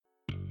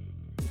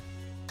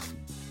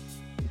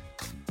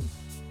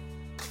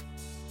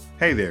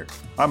Hey there,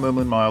 I'm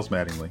Emlyn Miles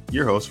Mattingly,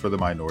 your host for the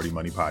Minority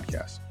Money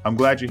Podcast. I'm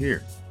glad you're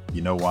here.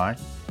 You know why?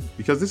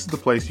 Because this is the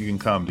place you can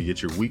come to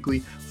get your weekly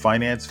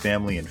finance,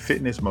 family, and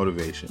fitness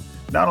motivation,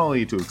 not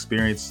only to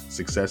experience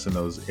success in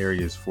those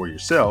areas for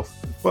yourself,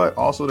 but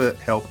also to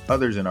help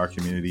others in our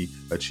community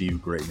achieve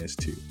greatness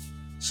too.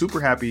 Super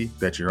happy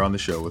that you're on the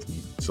show with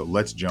me, so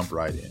let's jump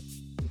right in.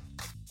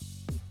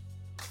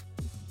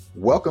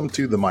 Welcome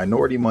to the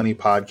Minority Money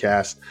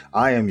Podcast.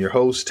 I am your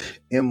host,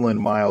 Emlyn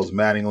Miles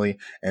Mattingly,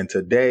 and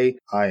today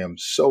I am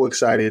so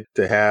excited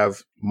to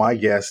have my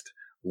guest,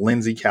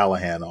 Lindsay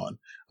Callahan, on.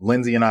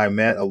 Lindsay and I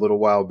met a little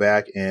while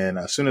back, and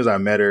as soon as I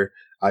met her,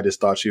 I just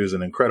thought she was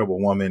an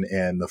incredible woman.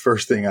 And the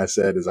first thing I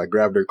said is I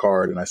grabbed her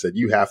card and I said,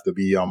 "You have to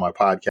be on my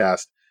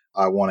podcast.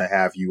 I want to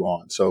have you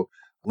on." So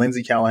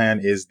Lindsay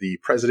Callahan is the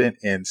president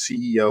and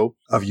CEO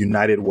of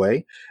United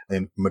Way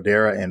in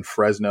Madera and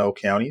Fresno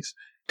counties.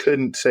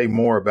 Couldn't say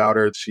more about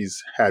her.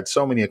 She's had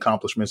so many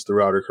accomplishments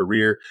throughout her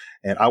career,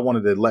 and I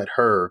wanted to let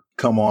her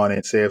come on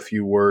and say a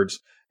few words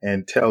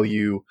and tell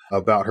you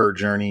about her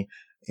journey.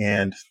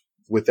 And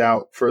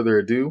without further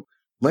ado,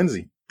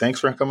 Lindsay, thanks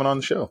for coming on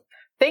the show.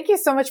 Thank you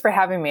so much for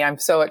having me. I'm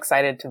so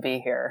excited to be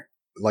here.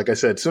 Like I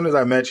said, as soon as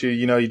I met you,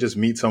 you just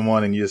meet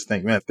someone and you just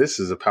think, man, this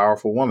is a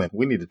powerful woman.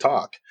 We need to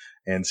talk.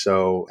 And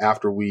so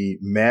after we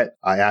met,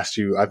 I asked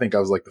you, I think I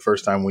was like the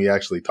first time we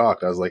actually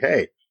talked, I was like,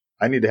 hey,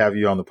 I need to have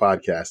you on the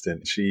podcast.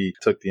 And she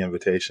took the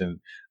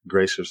invitation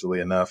graciously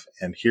enough.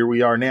 And here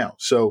we are now.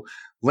 So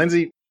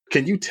Lindsay,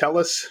 can you tell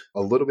us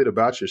a little bit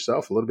about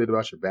yourself, a little bit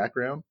about your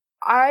background?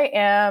 I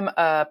am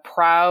a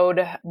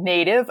proud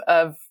native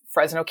of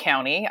Fresno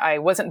County. I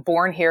wasn't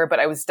born here, but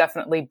I was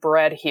definitely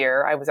bred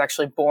here. I was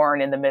actually born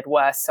in the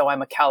Midwest, so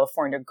I'm a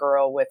California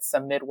girl with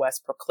some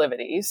Midwest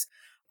proclivities.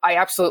 I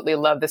absolutely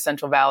love the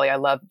Central Valley. I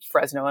love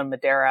Fresno and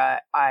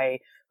Madera. I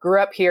grew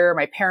up here.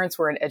 My parents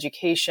were in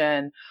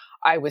education.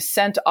 I was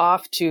sent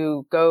off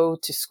to go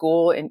to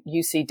school in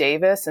UC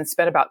Davis and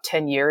spent about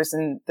 10 years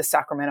in the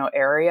Sacramento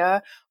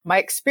area. My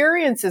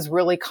experience is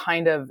really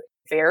kind of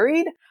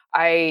varied.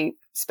 I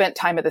spent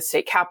time at the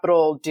state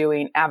capitol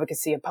doing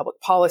advocacy and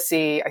public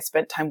policy. I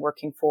spent time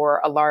working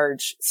for a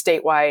large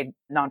statewide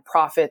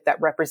nonprofit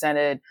that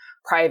represented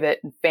private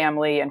and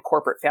family and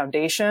corporate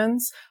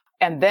foundations.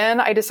 And then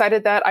I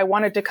decided that I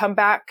wanted to come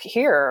back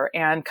here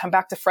and come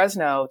back to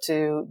Fresno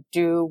to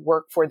do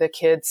work for the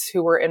kids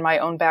who were in my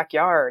own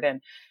backyard,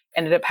 and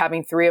ended up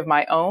having 3 of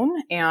my own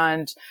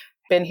and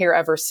been here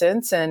ever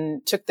since,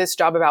 and took this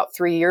job about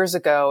 3 years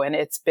ago. And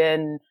it's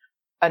been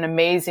an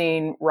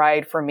amazing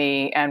ride for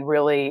me. And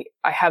really,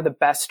 I have the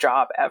best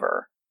job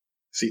ever.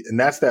 See, and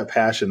that's that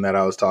passion that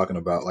I was talking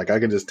about. Like, I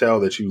can just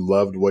tell that you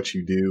loved what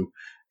you do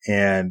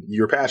and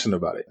you're passionate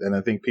about it. And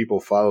I think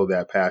people follow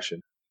that passion.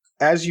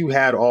 As you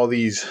had all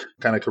these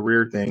kind of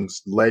career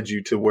things led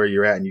you to where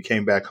you're at and you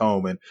came back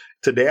home. And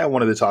today I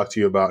wanted to talk to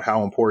you about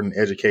how important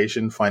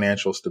education,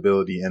 financial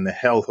stability, and the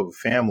health of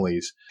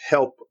families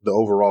help the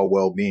overall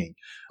well-being.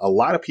 A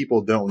lot of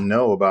people don't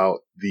know about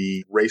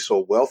the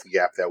racial wealth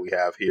gap that we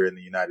have here in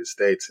the United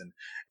States. And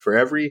for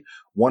every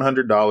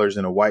 $100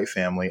 in a white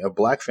family, a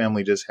black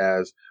family just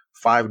has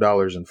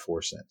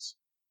 $5.04.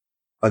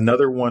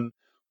 Another one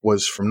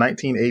was from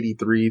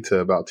 1983 to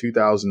about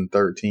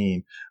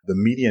 2013, the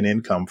median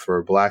income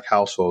for Black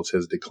households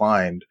has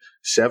declined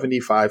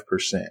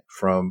 75%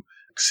 from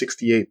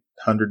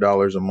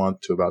 $6,800 a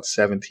month to about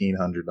 $1,700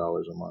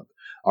 a month.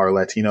 Our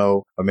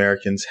Latino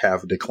Americans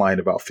have declined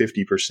about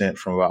 50%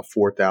 from about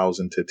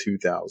 $4,000 to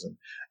 $2,000.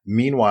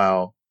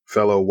 Meanwhile,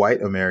 fellow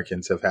white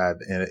Americans have had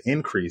an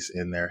increase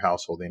in their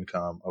household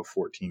income of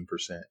 14%.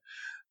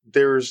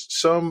 There's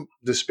some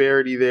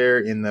disparity there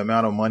in the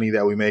amount of money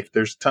that we make.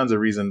 There's tons of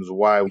reasons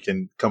why we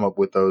can come up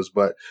with those.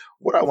 But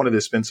what I wanted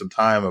to spend some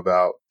time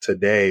about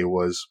today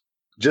was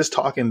just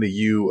talking to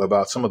you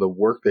about some of the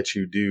work that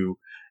you do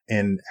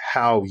and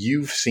how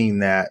you've seen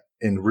that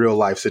in real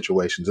life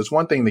situations. It's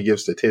one thing to give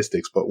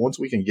statistics, but once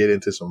we can get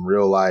into some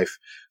real life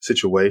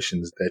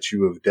situations that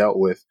you have dealt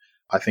with,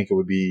 I think it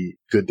would be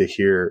good to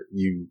hear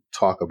you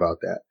talk about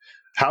that.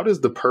 How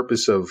does the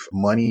purpose of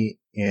money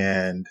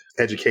and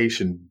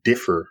education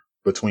differ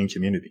between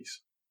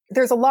communities?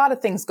 There's a lot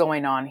of things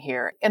going on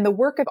here. And the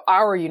work of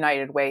our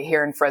United Way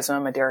here in Fresno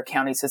and Madera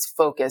counties is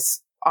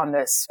focused on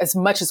this as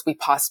much as we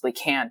possibly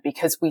can,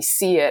 because we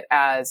see it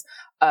as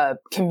a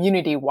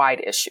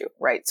community-wide issue,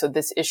 right? So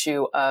this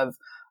issue of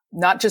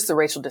not just the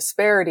racial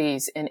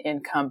disparities in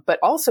income, but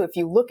also if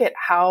you look at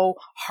how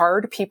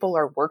hard people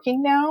are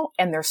working now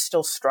and they're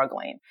still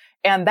struggling.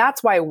 And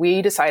that's why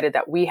we decided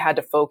that we had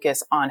to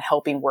focus on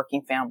helping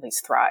working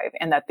families thrive,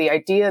 and that the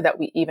idea that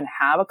we even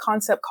have a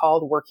concept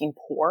called working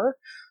poor,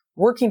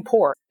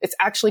 it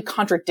actually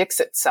contradicts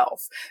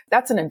itself.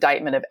 That's an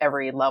indictment of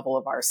every level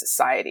of our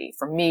society,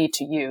 from me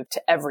to you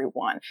to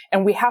everyone.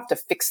 And we have to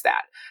fix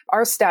that.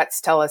 Our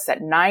stats tell us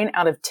that 9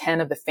 out of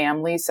 10 of the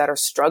families that are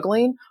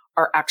struggling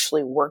are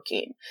actually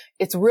working.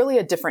 It's really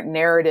a different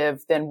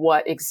narrative than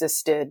what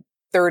existed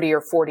 30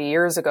 or 40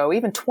 years ago,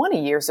 even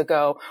 20 years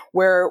ago,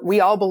 where we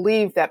all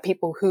believed that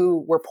people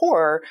who were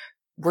poor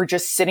were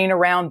just sitting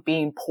around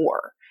being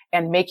poor.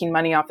 and making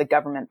money off the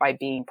government by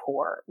being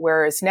poor.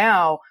 Whereas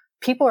now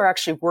people are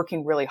actually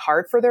working really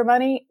hard for their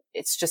money.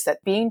 It's just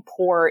that being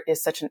poor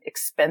is such an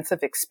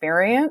expensive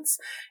experience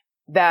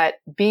that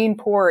being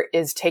poor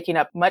is taking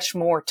up much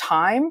more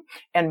time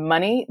and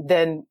money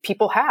than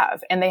people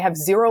have. And they have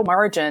zero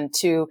margin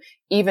to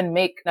even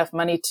make enough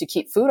money to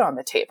keep food on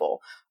the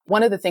table.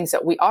 One of the things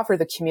that we offer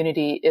the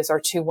community is our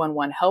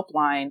 211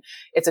 helpline.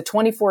 It's a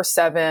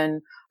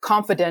 24/7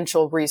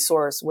 confidential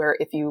resource where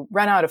if you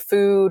run out of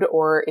food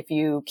or if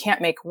you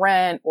can't make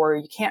rent or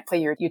you can't pay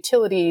your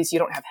utilities, you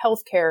don't have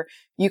health care,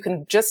 you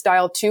can just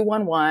dial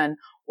 211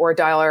 or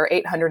dial our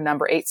 800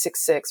 number,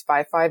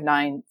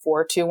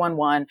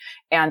 866-559-4211.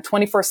 And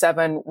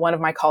 24/7, one of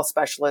my call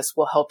specialists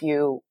will help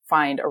you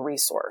find a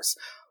resource.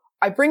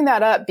 I bring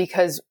that up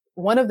because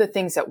one of the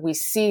things that we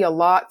see a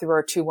lot through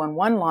our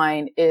 211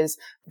 line is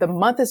the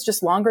month is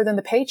just longer than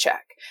the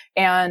paycheck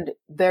and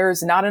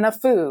there's not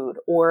enough food,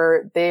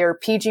 or their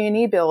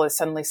PG&E bill is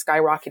suddenly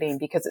skyrocketing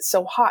because it's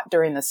so hot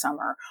during the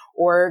summer,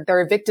 or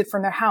they're evicted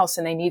from their house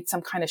and they need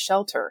some kind of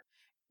shelter.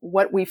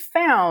 What we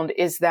found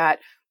is that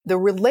the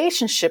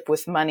relationship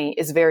with money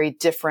is very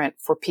different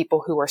for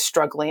people who are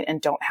struggling and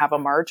don't have a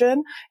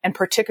margin, and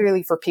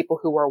particularly for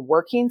people who are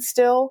working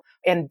still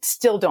and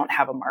still don't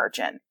have a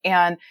margin.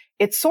 And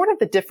it's sort of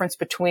the difference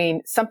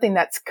between something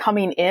that's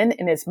coming in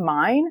and is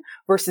mine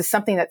versus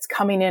something that's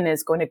coming in and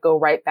is going to go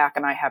right back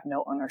and I have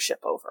no ownership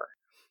over.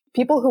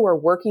 People who are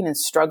working and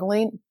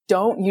struggling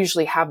don't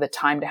usually have the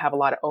time to have a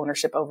lot of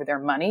ownership over their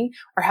money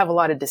or have a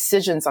lot of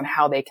decisions on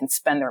how they can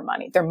spend their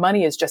money. Their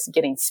money is just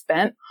getting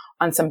spent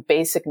on some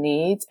basic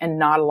needs and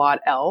not a lot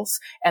else.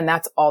 And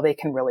that's all they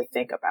can really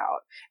think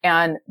about.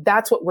 And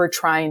that's what we're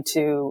trying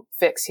to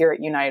fix here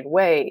at United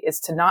Way, is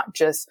to not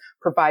just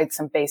provide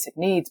some basic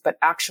needs, but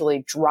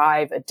actually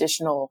drive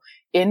additional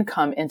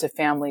income into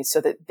families so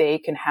that they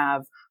can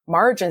have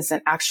margins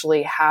and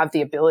actually have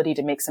the ability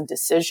to make some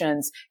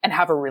decisions and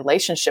have a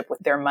relationship with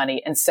their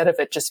money, instead of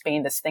it just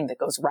being this thing that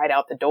goes right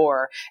out the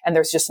door and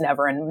there's just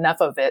never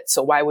enough of it.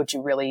 So why would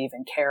you really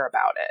even care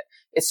about it?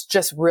 It's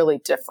just really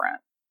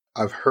different.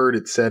 I've heard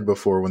it said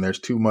before, when there's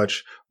too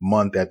much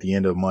month at the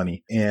end of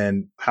money,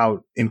 and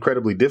how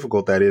incredibly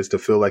difficult that is to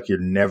feel like you're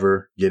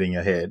never getting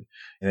ahead.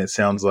 And it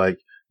sounds like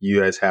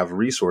you guys have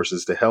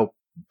resources to help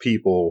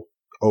people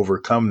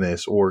overcome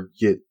this or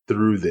get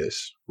through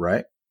this,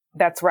 right?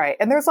 That's right.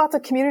 And there's lots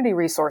of community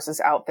resources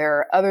out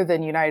there other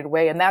than United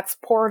Way. And that's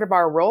part of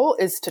our role,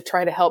 is to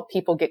try to help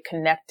people get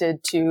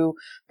connected to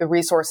the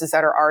resources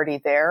that are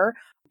already there,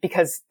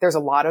 because there's a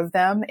lot of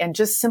them. And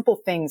just simple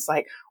things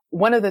like,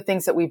 one of the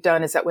things that we've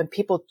done is that when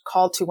people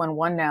call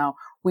 211 now,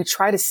 we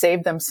try to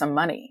save them some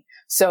money.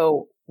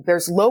 So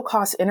there's low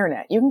cost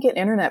internet. You can get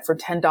internet for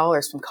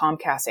 $10 from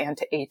Comcast and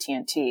to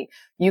AT&T.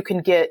 You can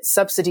get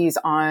subsidies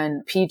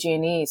on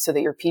PG&E so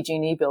that your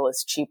PG&E bill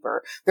is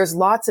cheaper. There's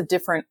lots of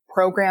different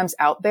programs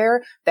out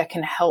there that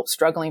can help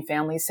struggling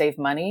families save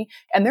money.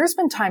 And there's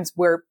been times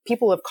where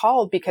people have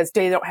called because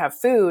they don't have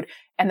food,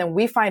 and then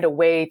we find a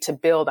way to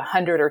build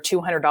 $100 or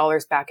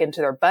 $200 back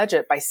into their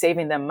budget by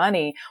saving them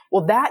money.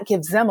 Well, that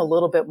gives them a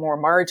little bit more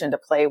margin to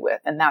play with,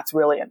 and that's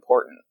really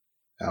important.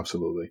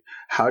 Absolutely.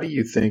 How do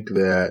you think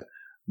that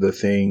the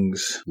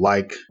things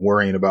like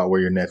worrying about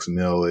where your next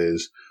meal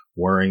is,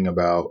 worrying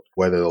about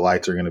whether the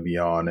lights are going to be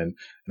on, and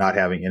not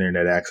having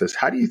internet access,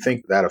 how do you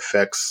think that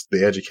affects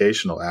the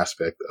educational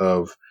aspect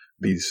of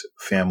these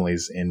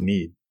families in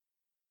need?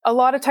 A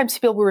lot of times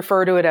people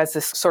refer to it as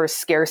this sort of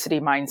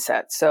scarcity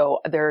mindset. So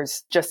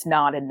there's just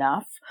not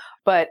enough.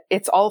 But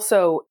it's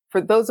also,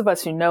 for those of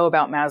us who know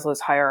about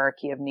Maslow's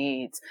hierarchy of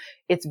needs,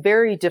 it's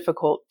very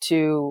difficult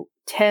to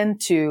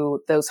tend to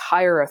those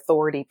higher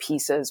authority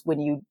pieces when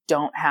you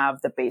don't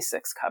have the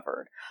basics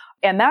covered.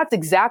 And that's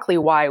exactly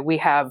why we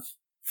have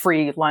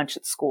free lunch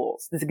at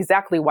schools. This is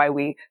exactly why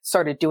we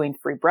started doing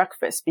free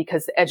breakfast,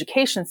 because the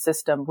education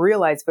system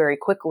realized very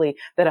quickly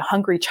that a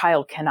hungry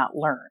child cannot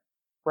learn,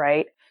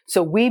 right?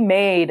 So we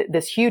made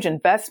this huge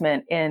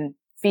investment in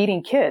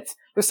feeding kids.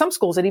 There's some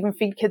schools that even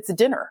feed kids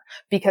dinner,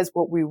 because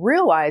what we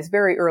realized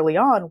very early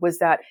on was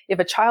that if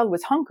a child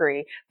was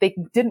hungry, they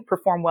didn't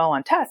perform well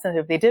on tests. And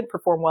if they didn't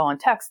perform well on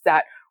tests,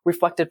 that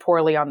reflected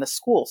poorly on the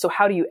school. So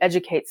how do you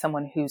educate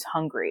someone who's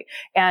hungry?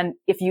 And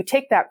if you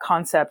take that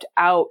concept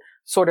out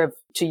sort of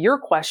to your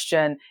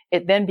question,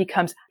 it then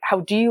becomes,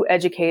 how do you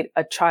educate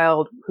a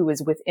child who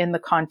is within the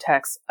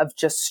context of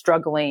just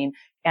struggling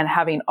and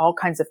having all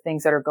kinds of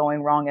things that are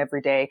going wrong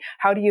every day?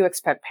 How do you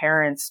expect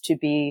parents to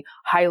be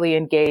highly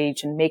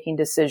engaged in making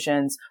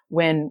decisions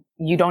when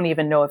you don't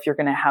even know if you're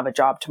going to have a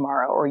job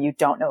tomorrow, or you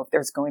don't know if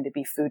there's going to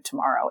be food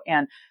tomorrow?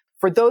 And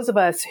for those of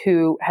us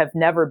who have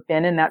never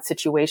been in that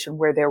situation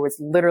where there was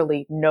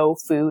literally no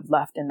food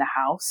left in the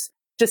house,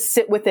 just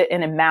sit with it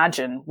and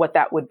imagine what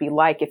that would be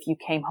like if you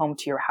came home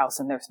to your house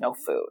and there's no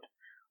food.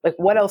 Like,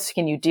 what else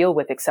can you deal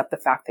with except the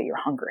fact that you're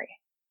hungry?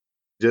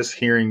 Just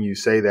hearing you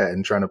say that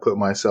and trying to put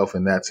myself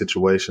in that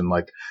situation,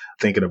 like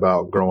thinking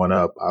about growing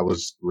up, I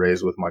was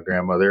raised with my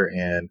grandmother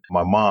and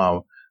my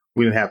mom.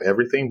 We didn't have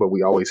everything, but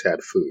we always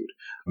had food.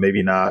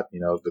 Maybe not,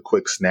 the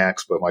quick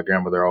snacks, but my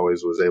grandmother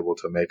always was able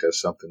to make us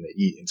something to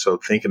eat. And so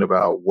thinking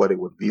about what it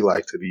would be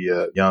like to be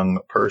a young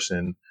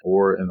person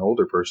or an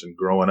older person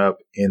growing up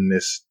in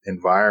this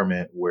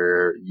environment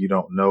where you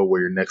don't know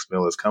where your next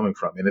meal is coming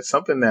from. And it's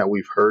something that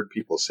we've heard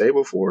people say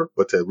before,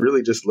 but to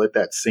really just let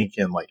that sink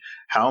in, like,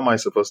 how am I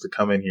supposed to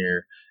come in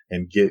here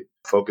and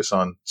focus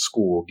on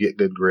school, get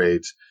good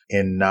grades,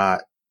 and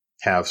not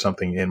have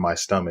something in my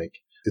stomach?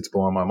 It's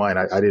blowing my mind.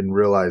 I didn't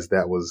realize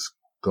that was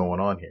going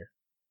on here.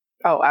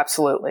 Oh,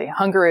 absolutely.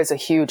 Hunger is a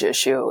huge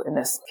issue in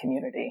this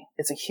community.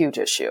 It's a huge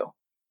issue.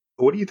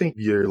 What do you think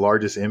your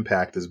largest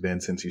impact has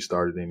been since you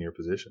started in your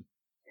position?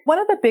 One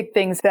of the big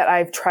things that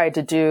I've tried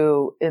to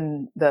do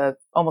in the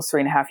almost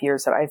 3.5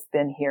 years that I've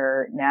been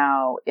here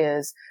now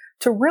is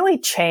to really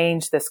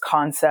change this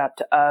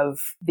concept of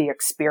the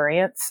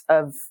experience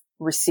of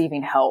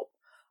receiving help.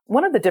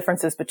 One of the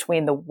differences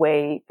between the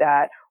way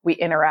that we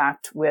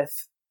interact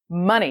with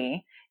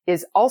money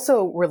is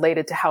also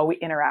related to how we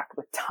interact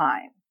with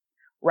time,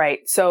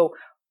 right? So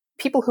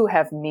people who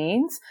have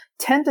means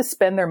tend to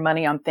spend their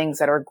money on things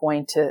that are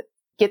going to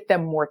get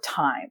them more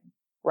time,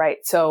 right?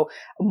 So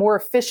more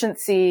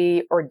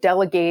efficiency or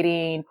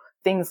delegating,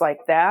 things like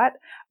that.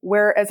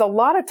 Whereas a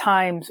lot of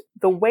times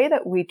the way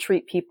that we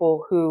treat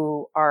people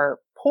who are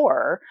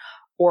poor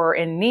or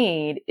in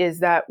need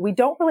is that we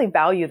don't really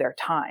value their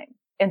time.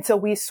 And so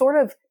we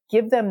sort of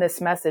give them this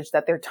message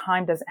that their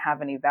time doesn't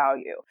have any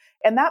value.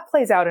 And that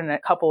plays out in a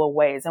couple of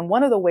ways. And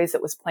one of the ways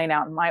that was playing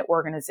out in my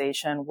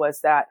organization was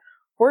that,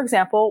 for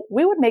example,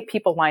 we would make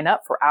people line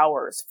up for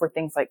hours for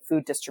things like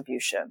food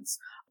distributions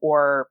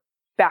or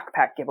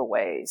backpack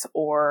giveaways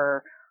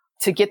or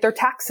to get their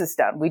taxes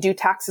done. We do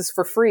taxes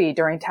for free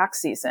during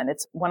tax season.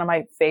 It's one of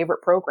my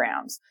favorite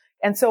programs.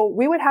 And so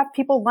we would have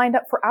people lined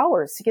up for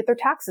hours to get their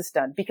taxes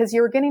done because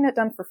you're getting it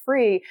done for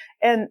free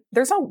and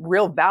there's no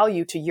real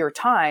value to your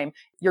time.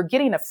 You're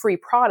getting a free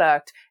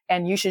product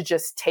and you should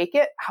just take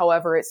it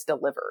however it's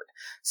delivered.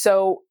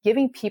 So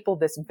giving people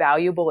this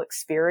valuable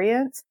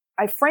experience,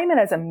 I frame it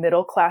as a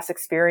middle class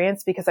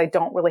experience because I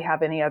don't really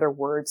have any other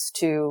words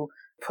to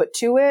put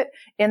to it,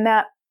 in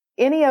that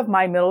any of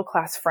my middle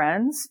class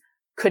friends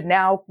could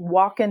now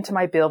walk into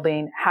my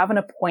building, have an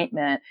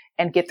appointment,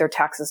 and get their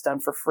taxes done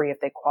for free if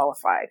they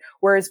qualified.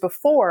 Whereas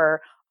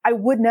before, I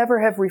would never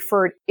have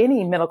referred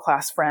any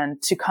middle-class friend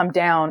to come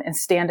down and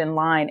stand in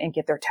line and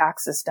get their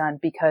taxes done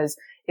because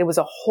it was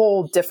a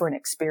whole different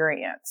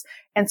experience.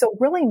 And so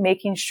really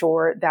making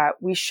sure that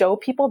we show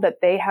people that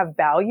they have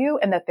value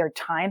and that their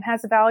time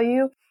has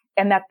value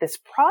and that this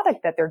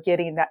product that they're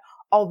getting, that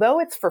although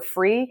it's for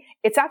free,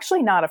 it's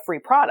actually not a free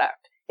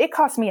product. It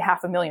costs me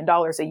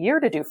 $500,000 a year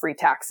to do free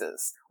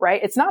taxes,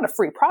 right? It's not a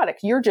free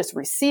product. You're just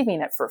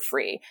receiving it for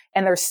free.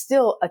 And there's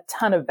still a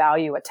ton of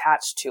value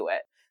attached to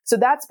it. So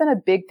that's been a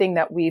big thing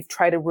that we've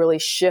tried to really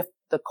shift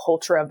the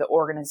culture of the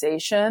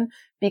organization,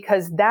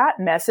 because that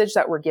message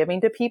that we're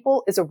giving to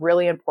people is a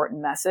really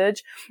important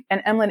message.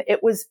 And Emlyn,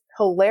 it was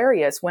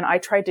hilarious when I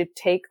tried to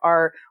take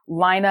our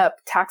lineup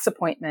tax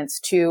appointments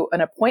to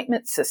an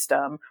appointment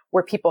system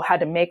where people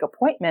had to make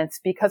appointments,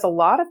 because a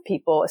lot of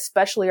people,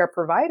 especially our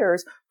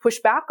providers, push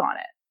back on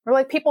it. We're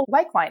like, people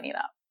like lining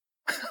up.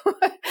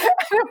 And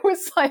it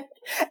was like,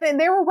 and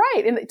they were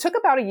right. And it took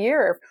about a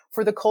year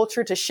for the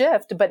culture to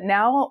shift, but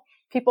now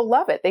people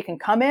love it. They can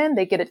come in,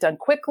 they get it done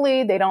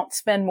quickly. They don't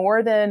spend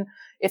more than,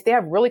 if they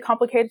have really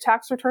complicated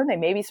tax return, they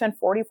maybe spend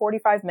 40,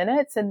 45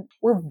 minutes, and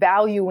we're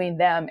valuing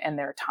them and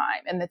their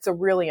time. And it's a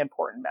really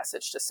important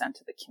message to send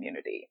to the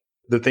community.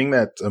 The thing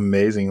that's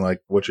amazing,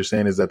 like what you're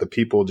saying, is that the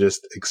people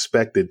just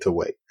expected to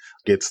wait.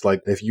 It's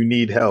like, if you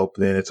need help,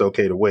 then it's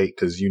okay to wait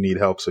because you need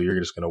help. So you're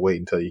just going to wait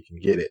until you can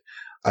get it.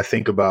 I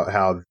think about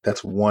how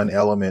that's one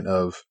element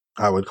of,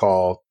 I would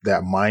call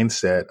that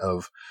mindset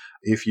of,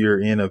 if you're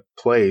in a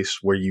place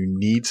where you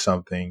need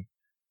something,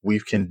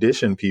 we've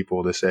conditioned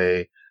people to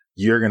say,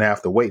 you're going to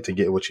have to wait to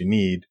get what you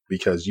need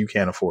because you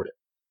can't afford it.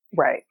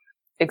 Right.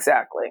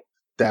 Exactly.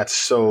 That's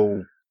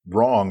so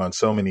wrong on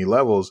so many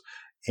levels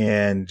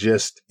and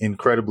just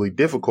incredibly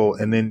difficult.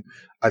 And then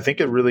I think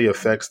it really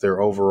affects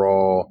their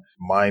overall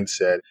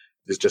mindset.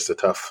 It's just a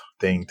tough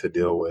thing to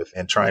deal with,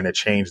 and trying to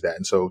change that.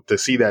 And so to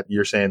see that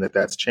you're saying that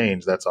that's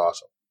changed, that's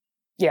awesome.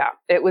 Yeah,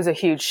 it was a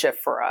huge shift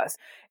for us.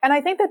 And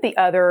I think that the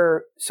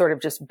other sort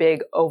of just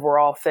big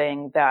overall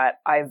thing that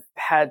I've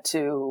had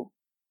to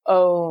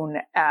own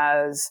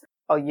as,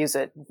 I'll use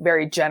it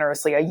very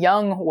generously, a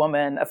young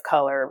woman of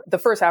color, the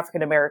first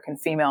African-American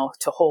female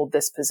to hold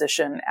this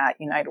position at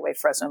United Way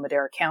Fresno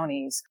Madera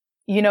counties,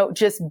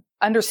 just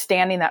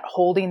understanding that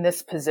holding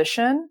this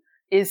position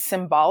is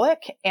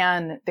symbolic,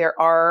 and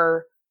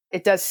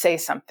it does say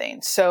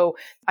something. So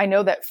I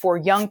know that for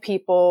young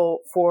people,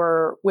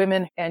 for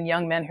women and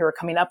young men who are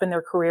coming up in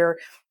their career,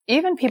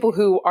 even people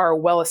who are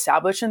well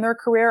established in their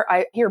career,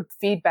 I hear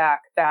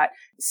feedback that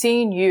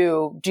seeing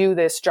you do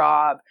this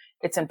job,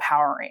 it's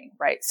empowering,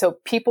 right? So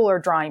people are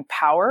drawing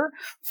power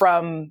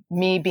from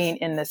me being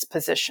in this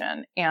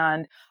position.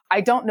 And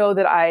I don't know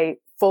that I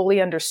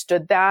fully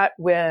understood that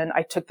when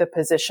I took the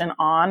position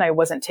on. I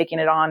wasn't taking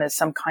it on as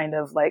some kind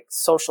of like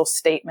social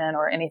statement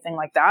or anything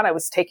like that. I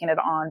was taking it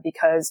on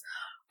because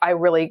I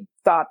really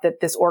thought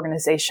that this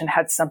organization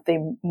had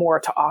something more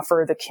to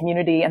offer the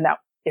community, and that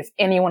if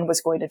anyone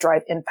was going to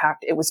drive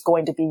impact, it was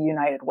going to be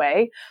United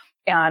Way.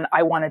 And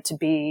I wanted to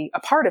be a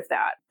part of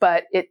that.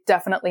 But it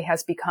definitely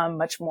has become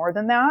much more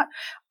than that.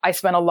 I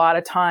spent a lot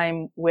of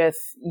time with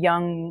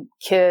young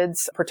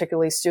kids,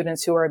 particularly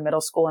students who are in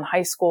middle school and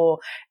high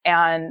school.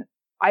 And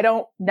I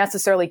don't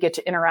necessarily get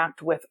to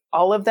interact with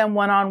all of them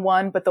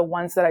one-on-one, but the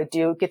ones that I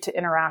do get to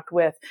interact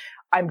with,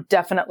 I'm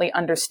definitely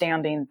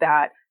understanding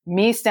that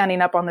me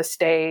standing up on the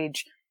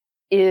stage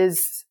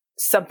is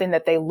something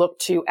that they look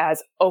to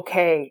as,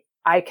 okay,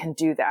 I can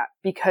do that.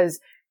 Because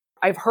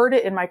I've heard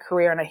it in my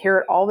career, and I hear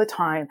it all the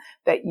time,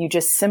 that you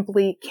just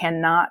simply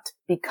cannot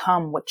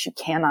become what you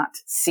cannot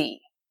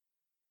see.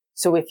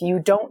 So if you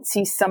don't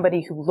see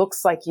somebody who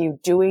looks like you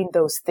doing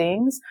those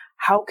things,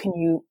 how can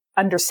you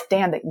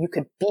understand that you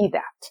could be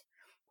that?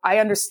 I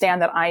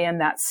understand that I am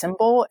that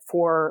symbol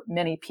for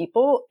many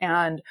people,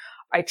 and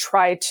I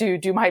try to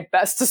do my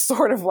best to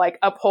sort of like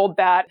uphold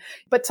that,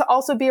 but to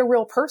also be a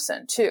real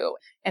person too,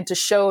 and to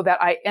show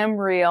that I am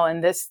real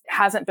and this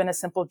hasn't been a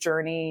simple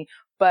journey,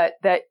 but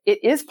that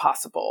it is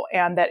possible,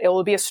 and that it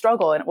will be a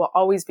struggle, and it will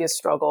always be a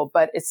struggle,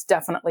 but it's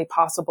definitely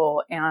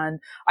possible.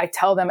 And I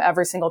tell them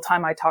every single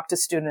time I talk to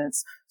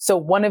students, so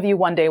one of you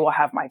one day will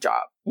have my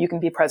job. You can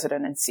be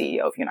president and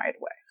CEO of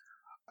United Way.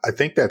 I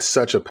think that's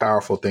such a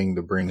powerful thing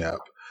to bring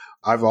up.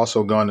 I've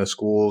also gone to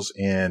schools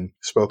and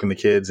spoken to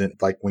kids, and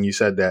like when you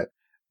said that,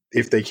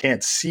 if they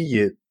can't see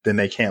it, then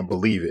they can't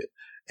believe it.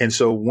 And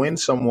so when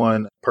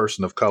someone,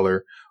 person of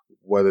color,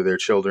 whether they're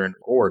children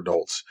or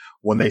adults,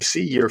 when they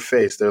see your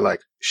face, they're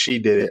like, she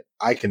did it,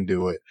 I can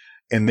do it.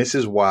 And this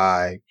is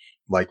why,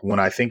 like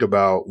when I think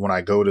about when I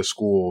go to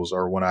schools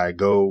or when I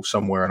go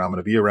somewhere and I'm going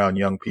to be around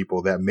young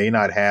people that may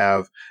not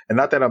have, and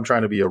not that I'm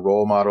trying to be a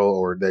role model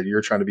or that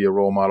you're trying to be a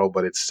role model,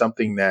 but it's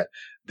something that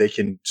they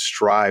can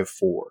strive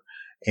for.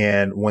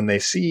 And when they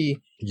see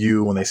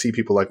you, when they see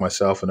people like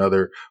myself and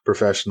other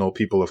professional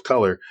people of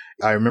color,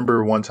 I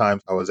remember one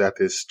time I was at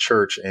this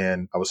church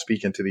and I was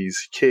speaking to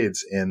these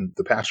kids, and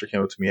the pastor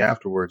came up to me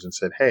afterwards and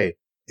said, "Hey,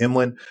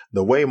 Emlyn,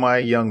 the way my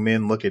young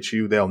men look at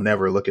you, they'll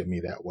never look at me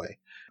that way."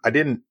 I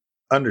didn't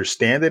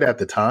understand it at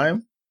the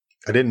time.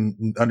 I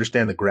didn't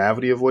understand the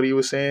gravity of what he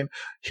was saying.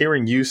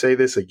 Hearing you say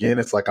this again,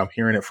 it's like I'm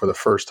hearing it for the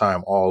first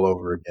time all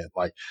over again.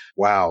 Like,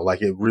 wow,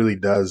 like it really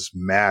does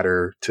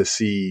matter to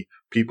see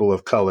people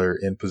of color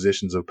in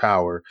positions of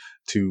power,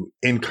 to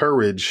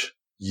encourage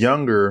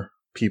younger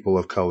people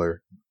of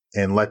color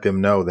and let them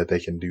know that they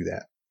can do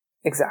that.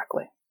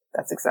 Exactly.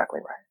 That's exactly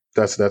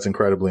right. That's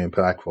incredibly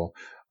impactful.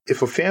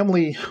 If a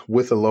family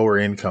with a lower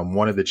income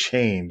wanted to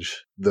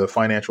change the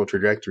financial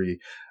trajectory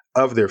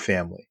of their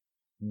family,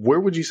 where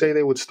would you say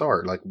they would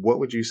start? Like, what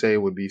would you say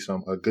would be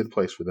a good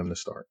place for them to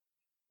start?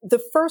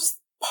 The first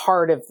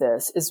part of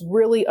this is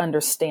really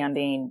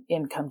understanding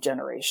income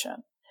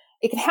generation.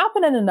 It can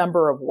happen in a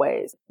number of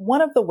ways.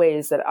 One of the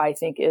ways that I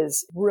think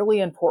is really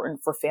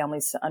important for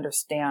families to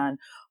understand,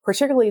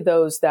 particularly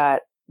those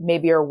that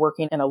maybe are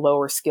working in a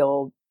lower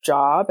skilled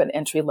job, an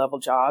entry level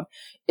job,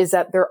 is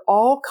that there are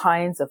all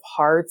kinds of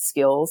hard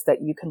skills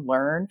that you can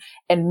learn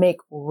and make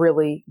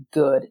really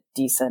good,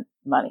 decent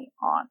money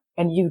on.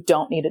 And you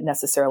don't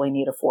necessarily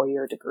need a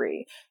 4-year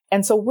degree.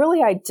 And so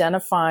really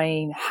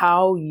identifying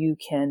how you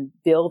can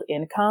build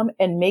income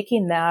and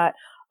making that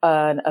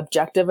an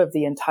objective of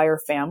the entire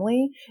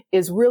family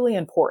is really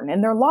important.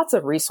 And there are lots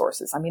of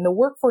resources. I mean, the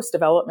workforce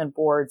development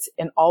boards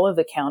in all of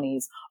the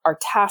counties are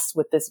tasked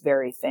with this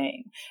very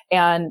thing.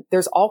 And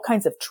there's all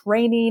kinds of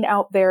training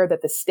out there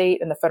that the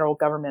state and the federal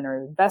government are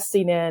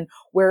investing in,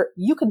 where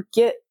you can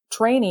get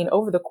training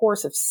over the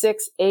course of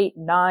 6, 8,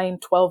 9,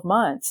 12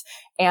 months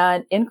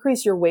and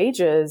increase your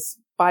wages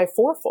by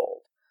fourfold.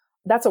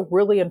 That's a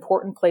really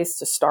important place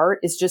to start,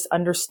 is just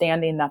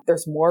understanding that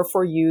there's more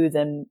for you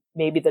than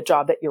maybe the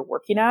job that you're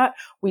working at.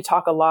 We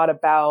talk a lot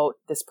about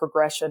this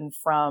progression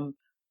from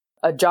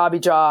a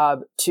jobby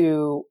job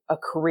to a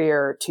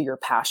career to your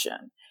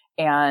passion.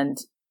 And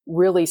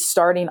really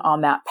starting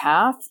on that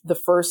path, the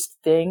first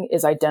thing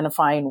is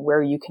identifying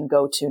where you can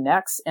go to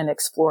next and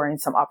exploring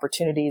some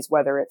opportunities,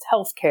 whether it's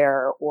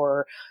healthcare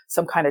or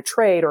some kind of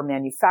trade or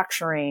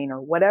manufacturing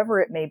or whatever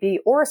it may be,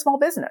 or a small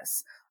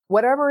business.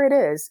 Whatever it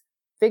is,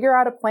 figure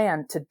out a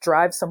plan to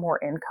drive some more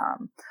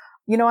income.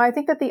 You know, I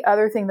think that the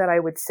other thing that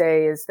I would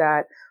say is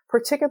that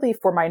particularly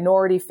for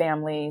minority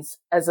families,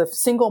 as a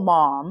single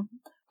mom,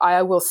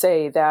 I will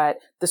say that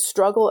the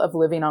struggle of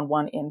living on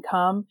one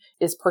income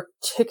is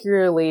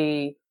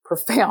particularly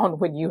profound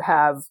when you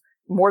have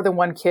more than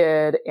one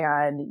kid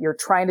and you're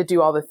trying to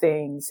do all the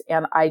things.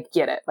 And I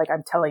get it. Like,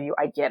 I'm telling you,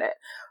 I get it.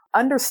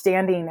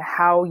 Understanding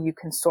how you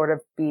can sort of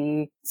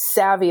be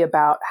savvy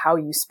about how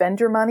you spend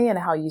your money and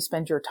how you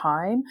spend your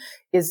time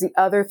is the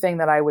other thing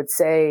that I would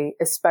say,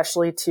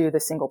 especially to the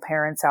single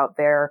parents out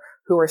there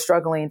who are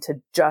struggling to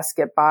just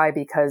get by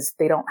because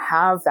they don't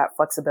have that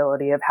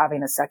flexibility of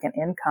having a second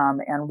income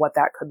and what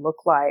that could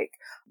look like.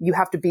 You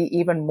have to be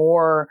even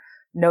more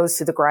nose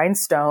to the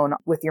grindstone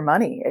with your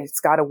money. It's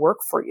got to work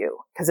for you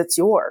because it's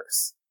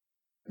yours.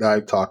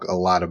 I talk a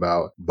lot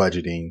about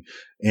budgeting,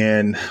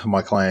 and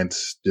my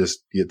clients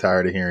just get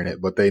tired of hearing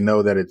it, but they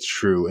know that it's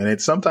true. And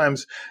it's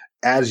sometimes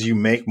as you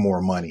make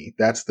more money,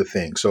 that's the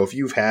thing. So if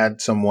you've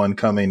had someone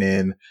coming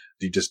in,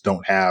 you just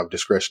don't have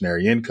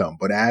discretionary income.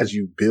 But as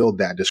you build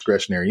that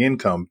discretionary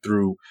income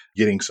through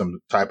getting some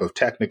type of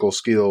technical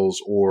skills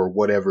or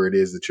whatever it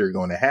is that you're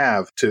going to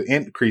have to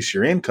increase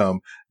your income,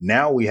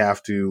 now we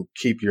have to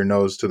keep your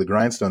nose to the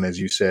grindstone, as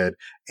you said,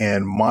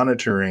 and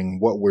monitoring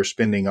what we're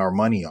spending our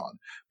money on.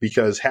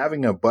 Because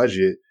having a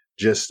budget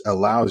just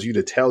allows you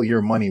to tell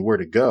your money where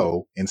to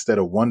go instead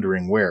of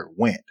wondering where it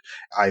went.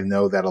 I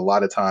know that a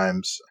lot of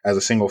times as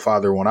a single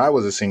father, when I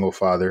was a single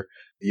father,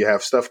 you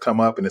have stuff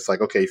come up and it's like,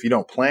 okay, if you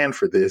don't plan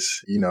for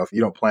this, if you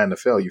don't plan to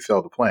fail, you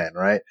fail to plan,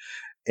 right?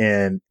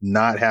 And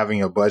not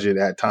having a budget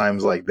at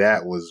times like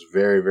that was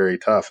very, very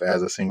tough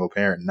as a single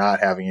parent, not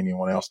having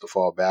anyone else to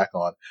fall back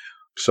on.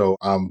 So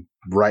I'm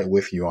right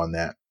with you on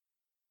that.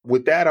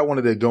 With that, I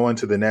wanted to go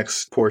into the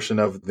next portion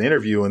of the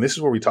interview, and this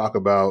is where we talk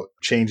about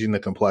changing the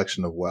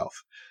complexion of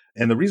wealth.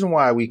 And the reason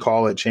why we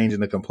call it changing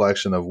the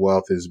complexion of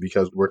wealth is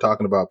because we're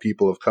talking about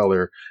people of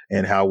color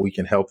and how we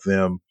can help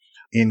them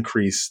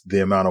increase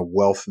the amount of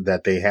wealth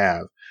that they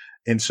have.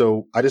 And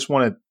so I just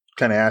want to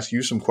kind of ask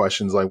you some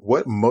questions like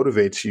what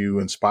motivates you,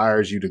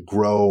 inspires you to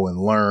grow and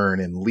learn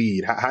and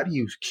lead? How do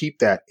you keep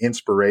that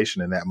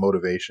inspiration and that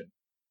motivation?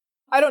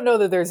 I don't know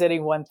that there's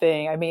any one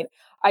thing. I mean,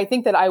 I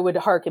think that I would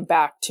harken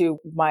back to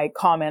my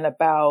comment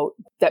about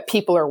that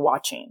people are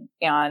watching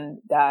and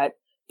that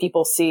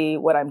people see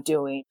what I'm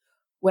doing.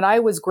 When I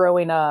was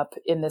growing up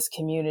in this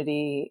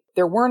community,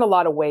 there weren't a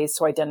lot of ways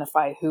to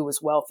identify who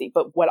was wealthy.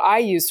 But what I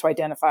used to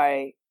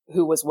identify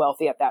who was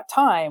wealthy at that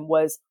time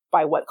was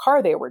by what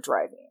car they were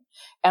driving.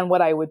 And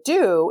what I would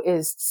do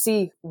is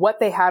see what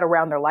they had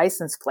around their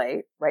license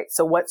plate, right?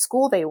 So what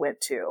school they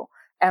went to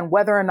and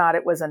whether or not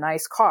it was a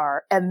nice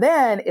car. And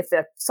then if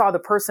I saw the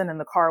person in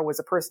the car was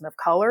a person of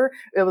color,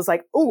 it was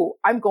like, ooh,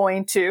 I'm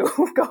going to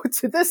go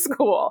to this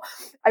school.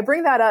 I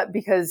bring that up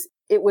because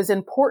it was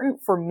important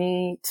for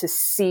me to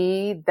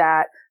see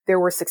that there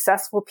were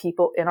successful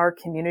people in our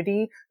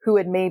community who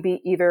had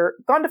maybe either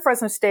gone to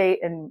Fresno State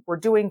and were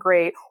doing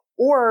great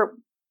or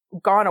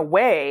gone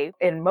away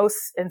in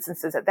most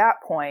instances at that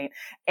point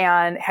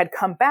and had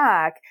come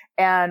back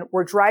and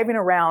were driving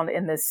around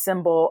in this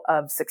symbol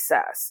of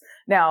success.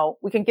 Now,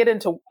 we can get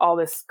into all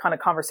this kind of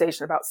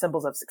conversation about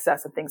symbols of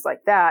success and things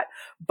like that,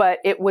 but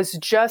it was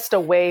just a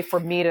way for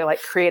me to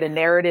create a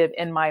narrative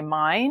in my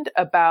mind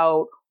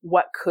about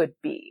what could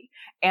be.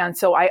 And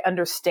so I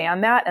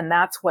understand that, and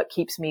that's what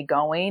keeps me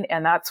going.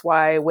 And that's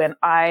why when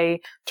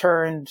I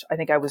turned, I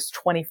think I was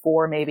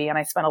 24 maybe, and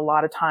I spent a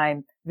lot of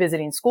time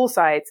visiting school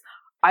sites,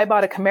 I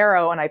bought a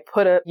Camaro and I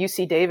put a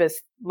UC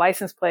Davis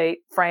license plate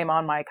frame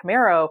on my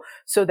Camaro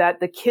so that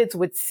the kids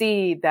would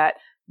see that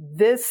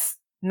this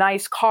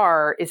nice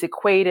car is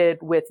equated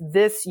with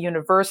this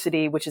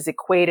university, which is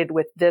equated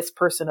with this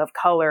person of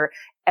color,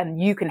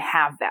 and you can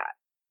have that,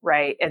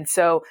 right? And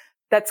so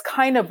that's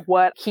kind of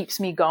what keeps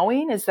me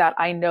going, is that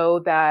I know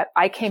that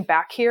I came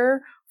back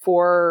here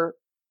for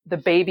the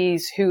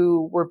babies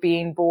who were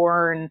being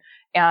born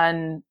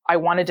and I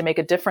wanted to make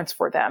a difference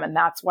for them. And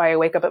that's why I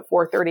wake up at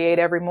 4:38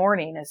 every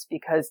morning, is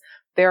because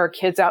there are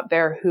kids out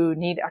there who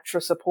need extra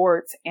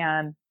supports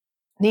and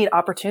need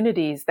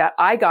opportunities that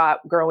I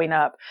got growing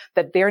up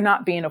that they're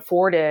not being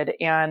afforded.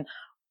 And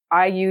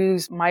I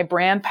use my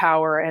brand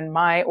power and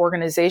my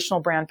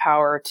organizational brand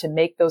power to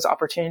make those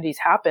opportunities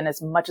happen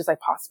as much as I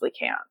possibly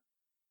can.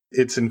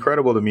 It's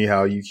incredible to me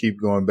how you keep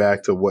going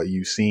back to what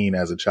you've seen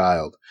as a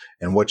child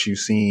and what you've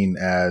seen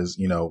as,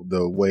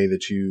 the way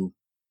that you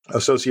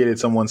associated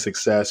someone's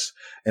success.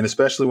 And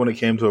especially when it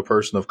came to a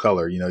person of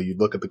color, you'd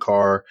look at the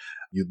car,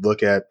 you'd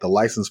look at the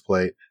license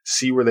plate,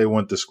 see where they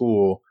went to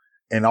school.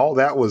 And all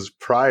that was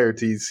prior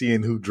to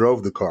seeing who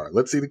drove the car.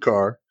 Let's see the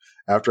car.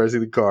 After I see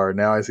the car,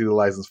 now I see the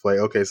license plate.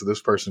 Okay, so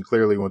this person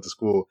clearly went to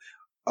school.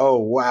 Oh,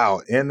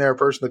 wow. And they're a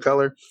person of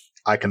color.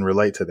 I can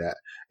relate to that.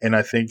 And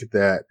I think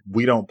that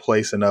we don't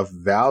place enough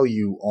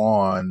value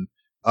on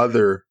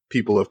other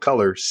people of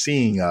color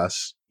seeing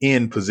us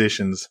in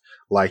positions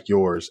like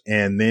yours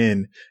and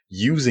then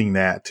using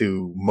that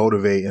to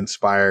motivate,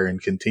 inspire,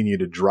 and continue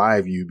to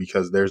drive you,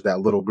 because there's that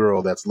little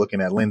girl that's looking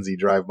at Lindsay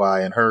drive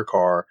by in her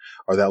car,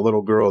 or that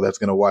little girl that's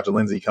going to watch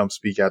Lindsay come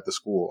speak at the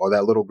school, or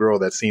that little girl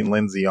that's seen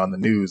Lindsay on the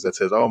news that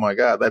says, oh my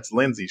God, that's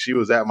Lindsay. She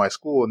was at my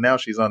school and now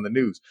she's on the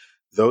news.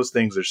 Those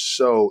things are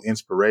so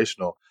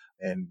inspirational.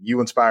 And you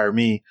inspire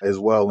me as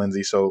well,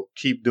 Lindsay. So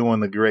keep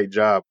doing the great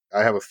job.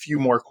 I have a few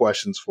more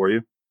questions for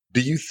you.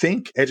 Do you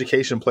think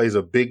education plays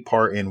a big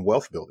part in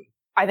wealth building?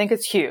 I think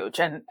it's huge.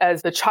 And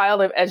as the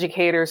child of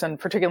educators, and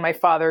particularly my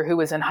father who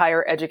was in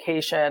higher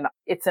education,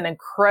 it's an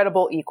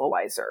incredible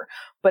equalizer,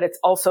 but it's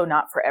also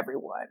not for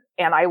everyone.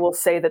 And I will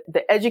say that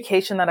the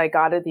education that I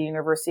got at the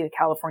University of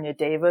California,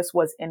 Davis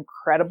was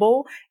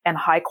incredible and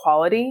high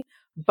quality,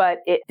 but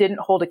it didn't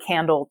hold a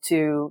candle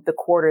to the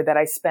quarter that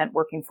I spent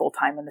working full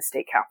time in the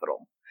state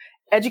capitol.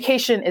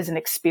 Education is an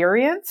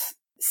experience.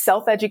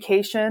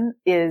 Self-education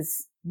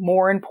is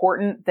more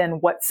important than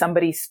what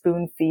somebody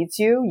spoon feeds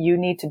you. You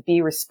need to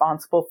be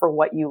responsible for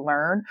what you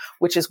learn,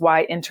 which is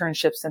why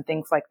internships and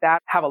things like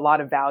that have a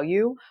lot of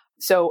value.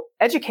 So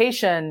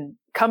education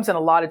comes in a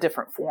lot of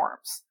different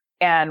forms,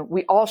 and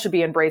we all should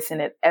be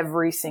embracing it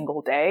every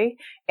single day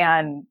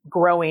and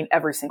growing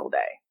every single day.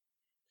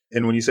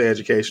 And when you say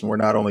education, we're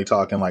not only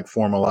talking like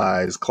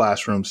formalized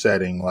classroom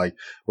setting, like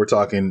we're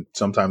talking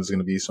sometimes it's going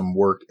to be some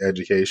work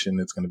education.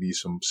 It's going to be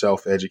some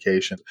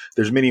self-education.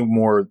 There's many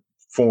more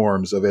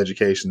forms of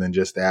education than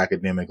just the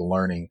academic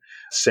learning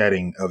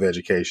setting of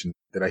education.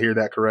 Did I hear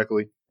that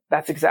correctly?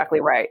 That's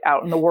exactly right.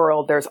 Out in the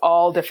world, there's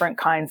all different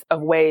kinds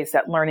of ways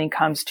that learning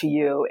comes to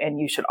you, and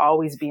you should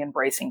always be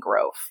embracing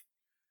growth.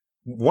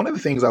 One of the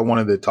things I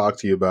wanted to talk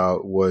to you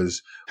about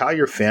was how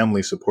your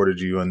family supported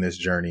you on this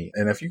journey.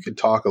 And if you could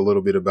talk a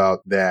little bit about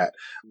that,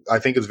 I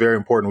think it's very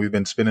important. We've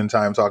been spending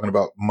time talking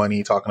about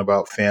money, talking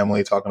about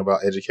family, talking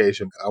about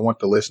education. I want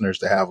the listeners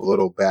to have a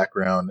little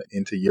background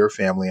into your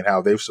family and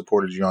how they've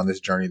supported you on this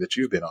journey that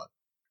you've been on.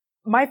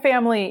 My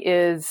family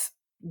is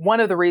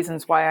one of the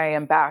reasons why I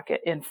am back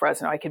in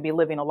Fresno. I could be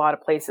living a lot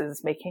of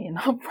places, making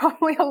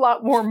probably a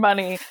lot more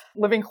money,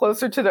 living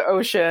closer to the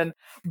ocean.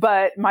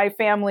 But my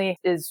family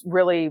is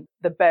really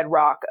the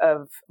bedrock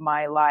of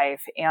my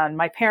life. And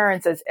my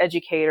parents as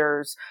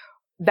educators,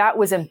 that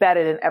was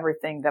embedded in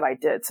everything that I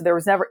did. So there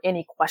was never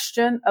any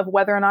question of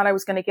whether or not I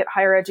was going to get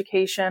higher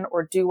education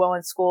or do well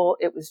in school.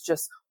 It was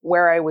just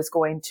where I was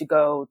going to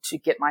go to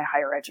get my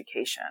higher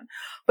education.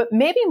 But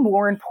maybe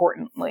more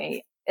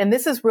importantly, and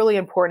this is really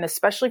important,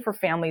 especially for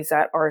families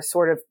that are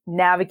sort of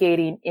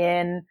navigating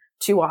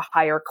into a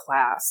higher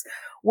class.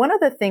 One of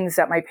the things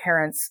that my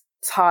parents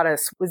taught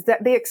us was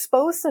that they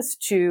exposed us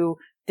to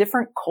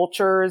different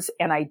cultures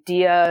and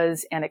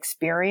ideas and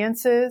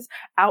experiences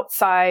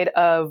outside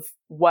of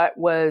what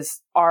was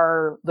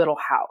our little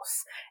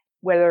house.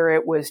 Whether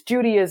it was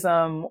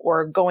Judaism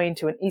or going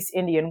to an East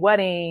Indian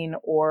wedding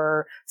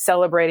or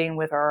celebrating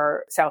with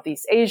our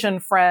Southeast Asian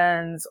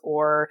friends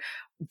or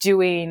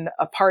doing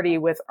a party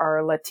with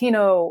our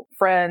Latino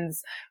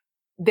friends,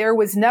 there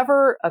was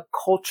never a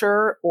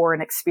culture or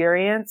an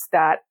experience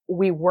that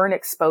we weren't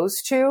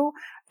exposed to.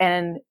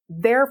 And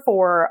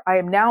therefore, I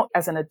am now,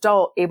 as an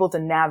adult, able to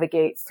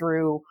navigate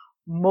through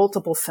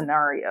multiple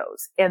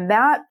scenarios. And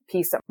that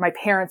piece that my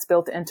parents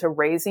built into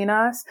raising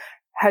us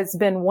has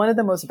been one of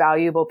the most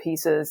valuable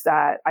pieces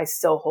that I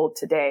still hold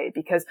today,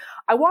 because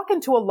I walk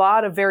into a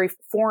lot of very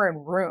foreign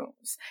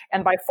rooms.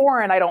 And by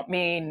foreign, I don't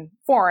mean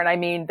foreign. I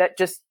mean that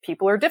just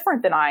people are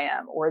different than I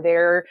am, or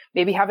they're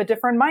maybe have a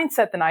different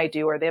mindset than I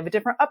do, or they have a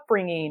different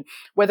upbringing,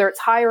 whether it's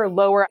higher or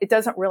lower. It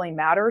doesn't really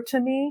matter to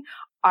me.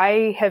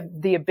 I have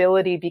the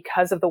ability,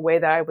 because of the way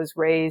that I was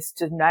raised,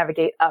 to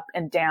navigate up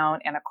and down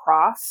and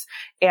across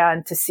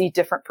and to see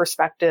different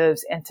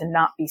perspectives and to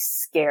not be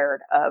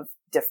scared of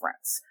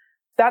difference.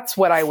 That's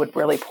what I would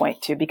really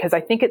point to, because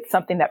I think it's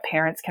something that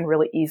parents can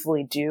really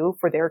easily do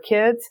for their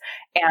kids.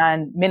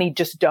 And many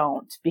just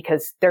don't,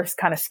 because they're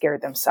kind of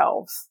scared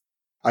themselves.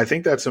 I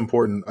think that's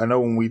important. I know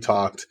when we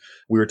talked,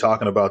 we were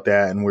talking about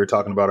that, and we were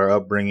talking about our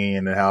upbringing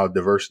and how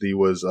diversity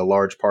was a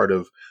large part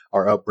of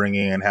our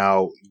upbringing, and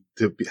how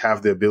to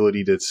have the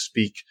ability to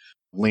speak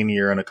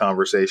linear in a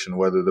conversation,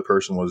 whether the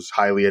person was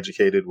highly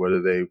educated, whether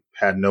they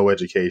had no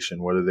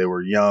education, whether they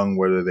were young,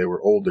 whether they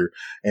were older,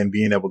 and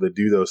being able to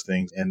do those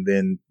things. And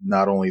then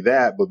not only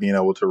that, but being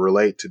able to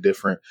relate to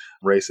different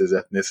races,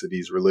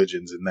 ethnicities,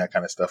 religions, and that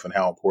kind of stuff, and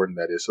how important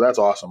that is. So that's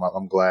awesome.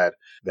 I'm glad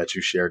that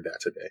you shared that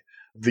today.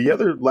 The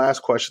other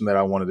last question that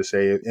I wanted to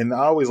say, and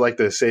I always like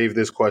to save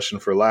this question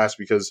for last,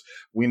 because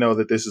we know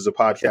that this is a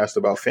podcast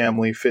about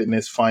family,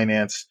 fitness,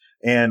 finance,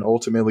 and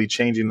ultimately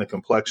changing the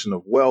complexion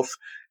of wealth.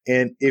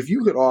 And if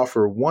you could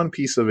offer one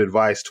piece of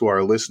advice to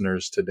our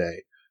listeners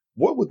today,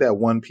 what would that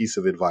one piece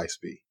of advice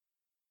be?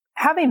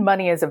 Having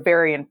money is a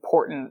very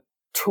important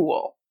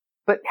tool,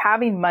 but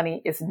having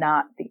money is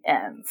not the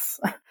ends.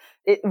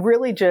 It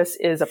really just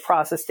is a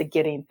process to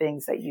getting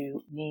things that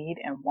you need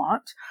and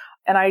want.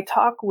 And I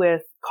talk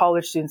with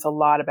college students a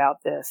lot about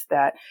this,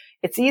 that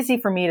it's easy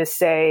for me to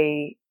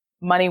say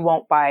money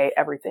won't buy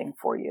everything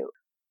for you.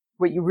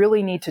 What you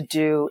really need to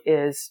do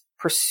is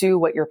pursue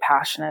what you're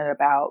passionate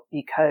about,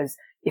 because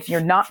if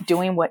you're not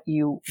doing what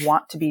you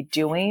want to be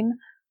doing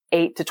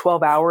 8 to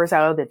 12 hours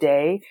out of the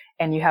day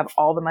and you have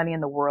all the money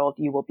in the world,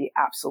 you will be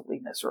absolutely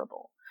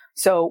miserable.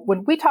 So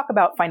when we talk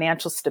about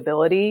financial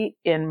stability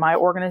in my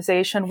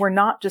organization, we're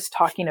not just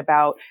talking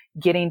about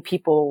getting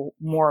people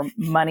more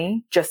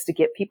money just to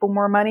get people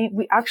more money.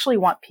 We actually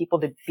want people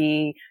to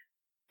be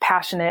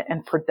passionate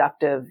and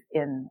productive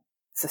in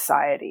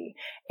society.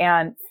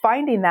 And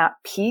finding that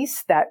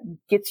piece that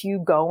gets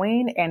you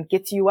going and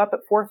gets you up at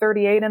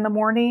 4:38 in the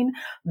morning,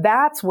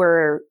 that's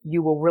where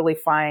you will really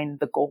find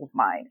the gold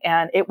mine.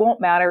 And it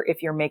won't matter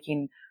if you're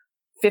making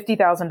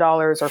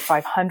 $50,000 or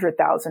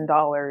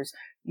 $500,000,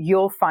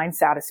 you'll find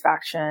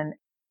satisfaction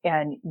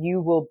and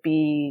you will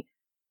be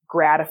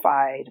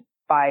gratified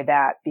by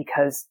that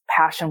because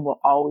passion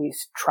will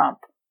always trump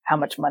how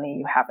much money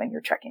you have in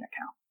your checking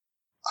account.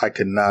 I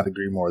could not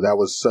agree more. That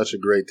was such a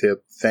great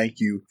tip. Thank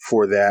you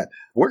for that.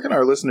 Where can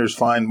our listeners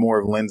find more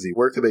of Lindsay?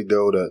 Where could they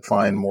go to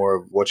find more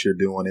of what you're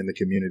doing in the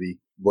community,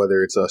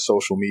 whether it's a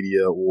social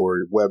media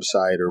or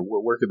website, or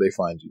where could they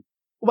find you?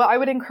 Well, I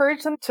would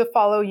encourage them to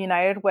follow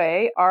United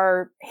Way.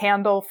 Our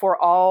handle for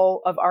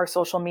all of our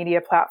social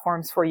media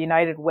platforms for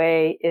United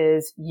Way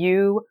is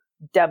UWFMC.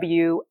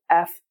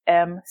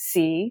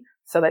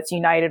 So that's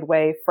United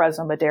Way,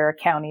 Fresno Madera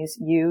County's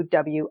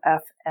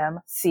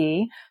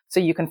UWFMC. So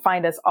you can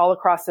find us all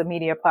across the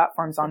media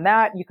platforms on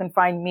that. You can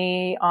find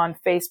me on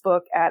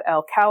Facebook at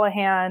L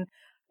Callahan.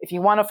 If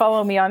you want to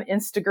follow me on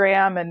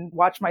Instagram and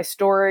watch my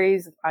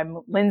stories,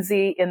 I'm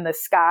Lindsay in the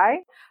Sky.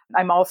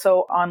 I'm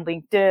also on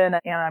LinkedIn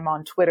and I'm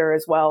on Twitter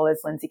as well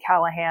as Lindsay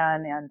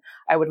Callahan. And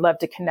I would love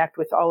to connect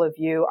with all of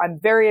you. I'm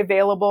very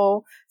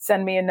available.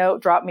 Send me a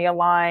note, drop me a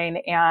line,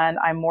 and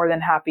I'm more than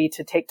happy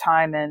to take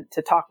time and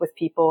to talk with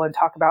people and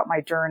talk about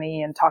my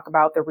journey and talk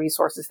about the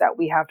resources that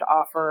we have to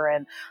offer.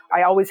 And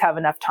I always have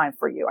enough time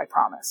for you, I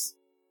promise.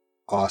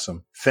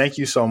 Awesome. Thank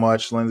you so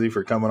much, Lindsay,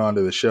 for coming on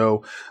to the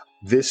show.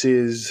 This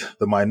is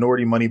the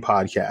Minority Money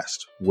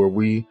Podcast, where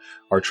we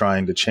are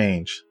trying to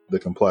change the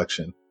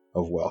complexion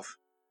of wealth.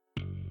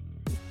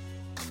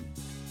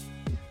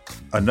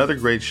 Another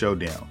great show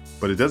down,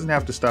 but it doesn't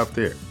have to stop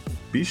there.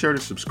 Be sure to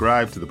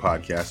subscribe to the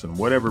podcast on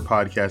whatever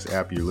podcast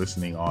app you're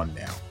listening on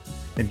now,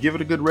 and give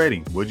it a good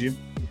rating, would you?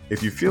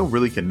 If you feel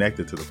really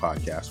connected to the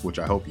podcast, which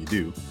I hope you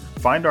do,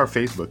 find our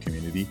Facebook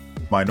community,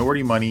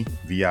 Minority Money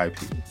VIP,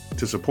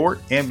 to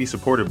support and be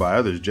supported by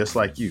others just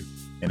like you.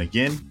 And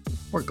again,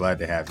 we're glad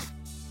to have you.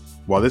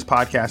 While this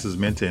podcast is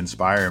meant to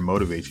inspire and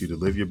motivate you to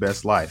live your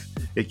best life,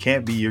 it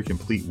can't be your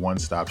complete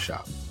one-stop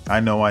shop. I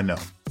know,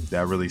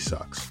 that really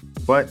sucks.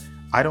 But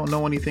I don't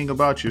know anything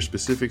about your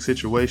specific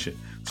situation,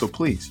 so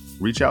please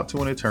reach out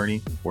to an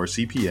attorney or a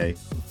CPA,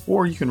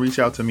 or you can reach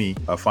out to me,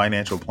 a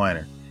financial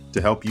planner,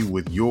 to help you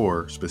with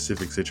your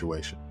specific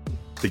situation.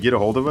 To get a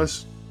hold of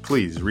us,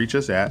 please reach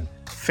us at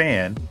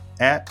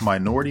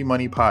fan@Minority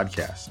Money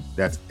Podcast.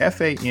 That's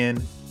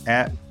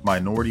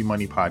FAN@Minority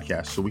Money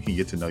Podcast, so we can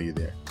get to know you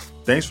there.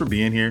 Thanks for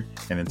being here,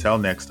 and until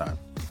next time.